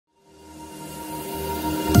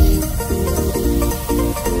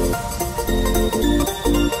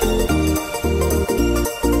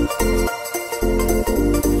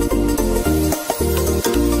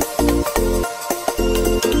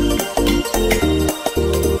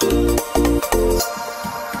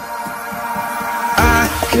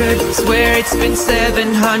swear it's been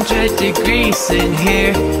 700 degrees in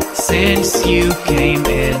here since you came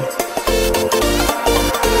in.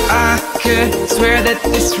 I could swear that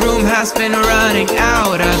this room has been running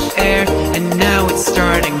out of air, and now it's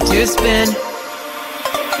starting to spin.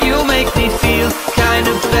 You make me feel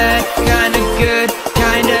kinda bad, kinda good,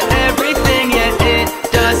 kinda everything, yet it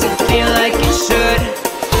doesn't feel like it should.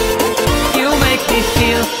 You make me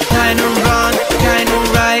feel kinda wrong, kinda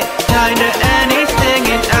right, kinda anything,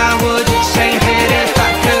 and I would change it if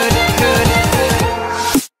I could.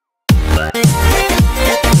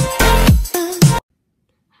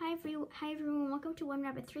 Hi everyone, welcome to One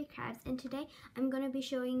Rabbit 3 Crabs, and today I'm going to be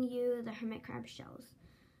showing you the hermit crab shells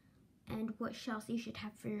and what shells you should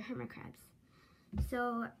have for your hermit crabs.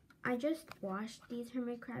 So I just washed these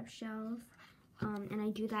hermit crab shells, and I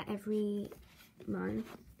do that every month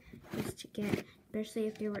just to get, especially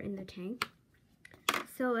if they were in the tank.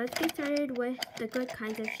 So let's get started with the good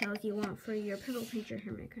kinds of shells you want for your purple pincher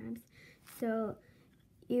hermit crabs. So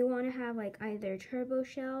you want to have like either turbo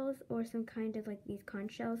shells or some kind of like these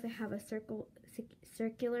conch shells that have a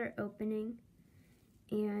circular opening,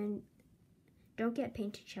 and don't get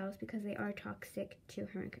painted shells because they are toxic to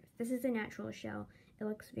hermit crabs. This is a natural shell. It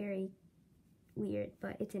looks very weird,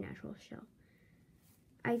 but it's a natural shell.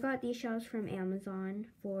 I got these shells from Amazon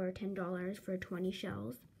for $10 for 20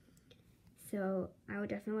 shells. So I would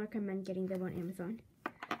definitely recommend getting them on Amazon.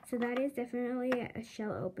 So that is definitely a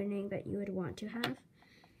shell opening that you would want to have.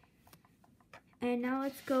 And now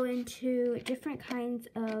let's go into different kinds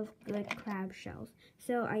of good crab shells.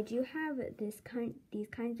 So I do have these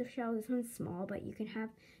kinds of shells. This one's small, but you can have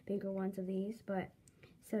bigger ones of these. But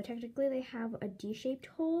so technically they have a D-shaped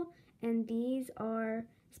hole, and these are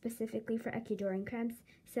specifically for Ecuadorian crabs.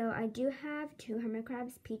 So I do have two hermit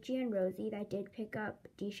crabs, Peachy and Rosie, that did pick up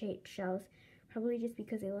D-shaped shells, probably just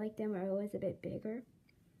because they like them, are always a bit bigger.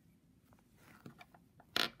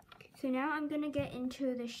 So now I'm gonna get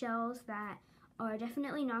into the shells that are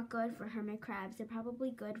definitely not good for hermit crabs. They're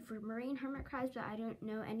probably good for marine hermit crabs, but I don't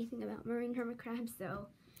know anything about marine hermit crabs, so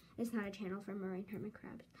it's not a channel for marine hermit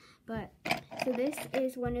crabs. But so this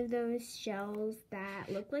is one of those shells that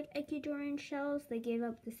look like Ecuadorian shells. They give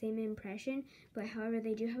up the same impression, but however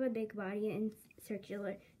they do have a big body and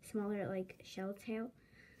circular, smaller like shell tail.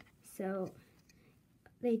 So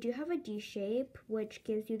they do have a D shape, which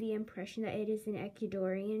gives you the impression that it is an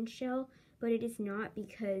Ecuadorian shell, but it is not,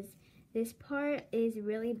 because this part is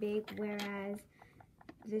really big, whereas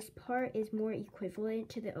this part is more equivalent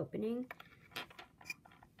to the opening.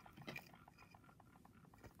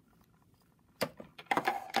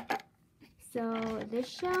 So this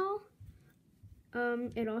shell,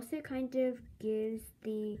 it also kind of gives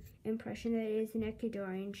the impression that it is an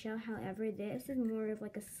Ecuadorian shell. However, this is more of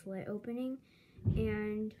like a slit opening,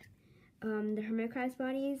 and the hermit crab's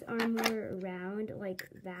bodies are more round like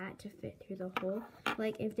that to fit through the hole.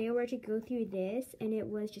 Like if they were to go through this and it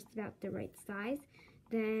was just about the right size,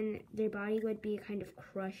 then their body would be kind of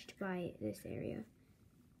crushed by this area.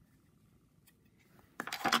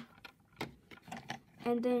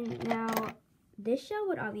 And then now this shell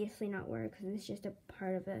would obviously not work because it's just a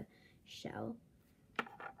part of a shell.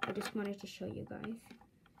 I just wanted to show you guys.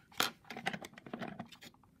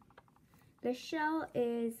 This shell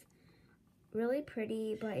is really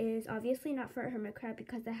pretty, but it is obviously not for a hermit crab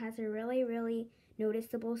because it has a really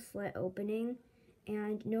noticeable slit opening,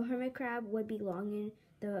 and no hermit crab would be long in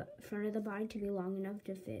the front of the body to be long enough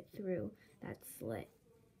to fit through that slit.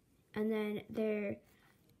 And then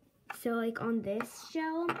so like on this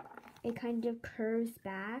shell, it kind of curves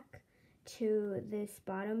back to this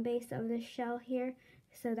bottom base of the shell here.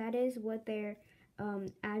 So that is what their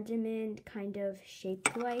abdomen kind of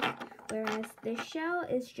shaped like, whereas this shell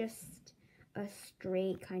is just a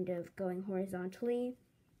straight kind of going horizontally.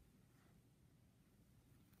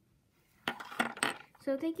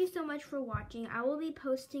 So thank you so much for watching. I will be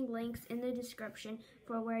posting links in the description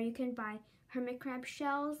for where you can buy hermit crab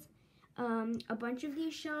shells. A bunch of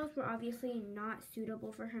these shells were obviously not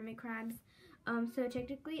suitable for hermit crabs. So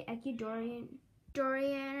technically Ecuadorian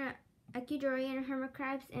hermit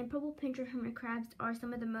crabs and purple pincher hermit crabs are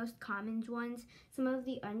some of the most common ones. Some of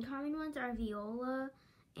the uncommon ones are viola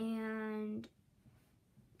and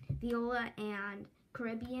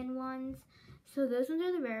Caribbean ones. So those ones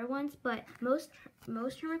are the rare ones, but most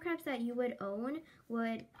hermit crabs that you would own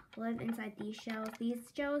would live inside these shells. These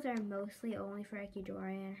shells are mostly only for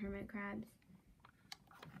Ecuadorian hermit crabs.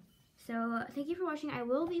 So thank you for watching. I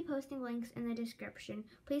will be posting links in the description.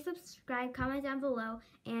 Please subscribe, comment down below,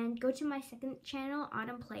 and go to my second channel,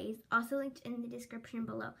 Autumn Plays, also linked in the description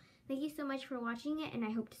below. Thank you so much for watching it, and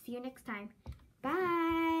I hope to see you next time.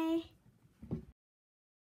 Bye!